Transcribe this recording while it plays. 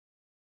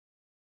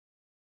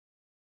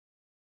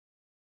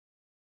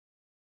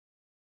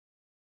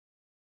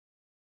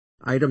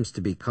Items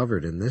to be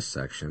covered in this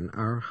section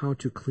are how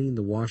to clean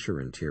the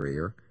washer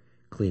interior,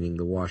 cleaning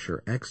the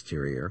washer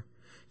exterior,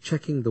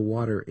 checking the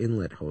water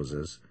inlet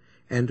hoses,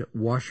 and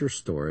washer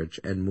storage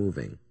and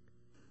moving.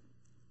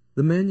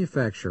 The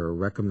manufacturer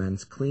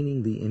recommends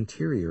cleaning the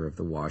interior of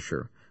the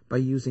washer by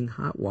using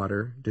hot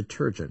water,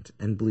 detergent,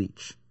 and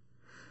bleach.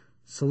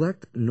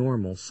 Select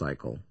normal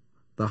cycle,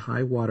 the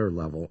high water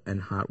level,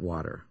 and hot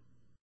water.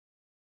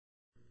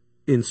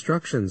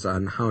 Instructions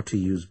on how to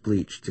use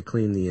bleach to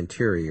clean the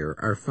interior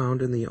are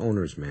found in the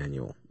owner's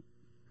manual.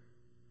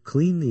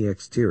 Clean the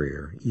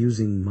exterior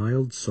using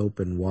mild soap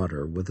and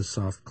water with a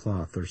soft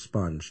cloth or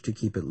sponge to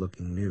keep it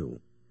looking new.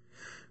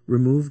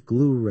 Remove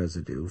glue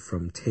residue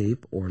from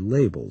tape or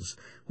labels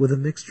with a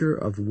mixture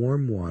of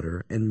warm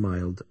water and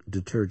mild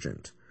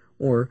detergent,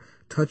 or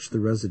touch the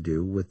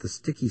residue with the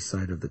sticky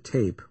side of the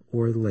tape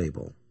or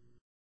label.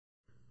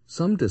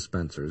 Some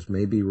dispensers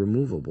may be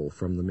removable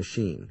from the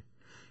machine.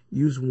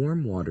 Use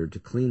warm water to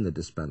clean the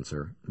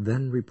dispenser,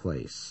 then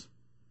replace.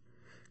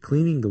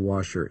 Cleaning the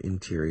washer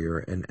interior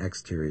and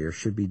exterior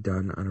should be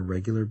done on a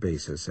regular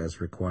basis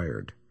as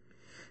required.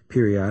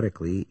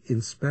 Periodically,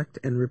 inspect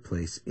and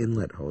replace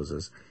inlet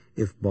hoses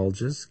if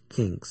bulges,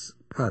 kinks,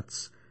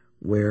 cuts,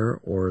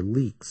 wear, or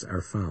leaks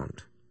are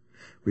found.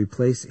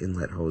 Replace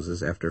inlet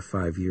hoses after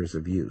 5 years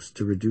of use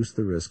to reduce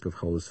the risk of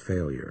hose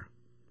failure.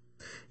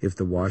 If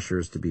the washer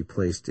is to be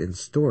placed in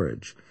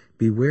storage,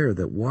 beware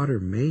that water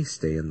may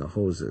stay in the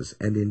hoses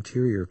and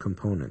interior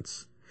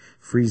components.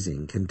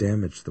 Freezing can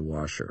damage the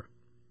washer.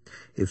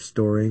 If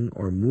storing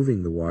or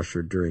moving the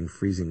washer during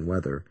freezing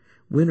weather,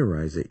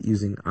 winterize it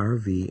using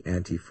RV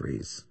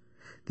antifreeze.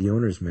 The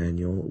owner's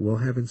manual will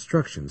have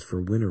instructions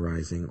for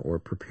winterizing or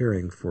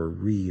preparing for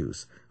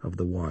reuse of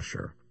the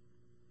washer.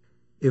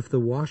 If the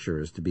washer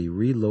is to be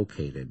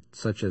relocated,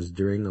 such as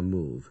during a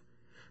move,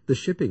 the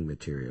shipping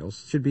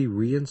materials should be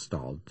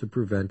reinstalled to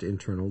prevent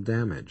internal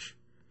damage.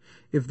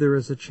 If there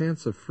is a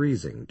chance of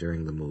freezing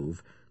during the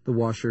move, the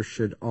washer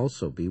should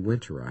also be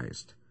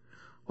winterized.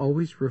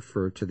 Always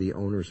refer to the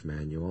owner's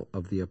manual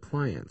of the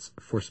appliance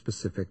for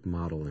specific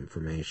model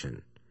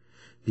information.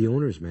 The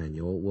owner's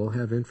manual will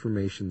have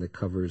information that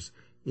covers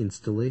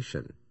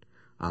installation,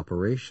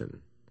 operation,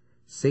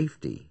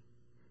 safety,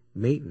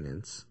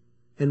 maintenance,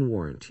 and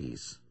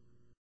warranties.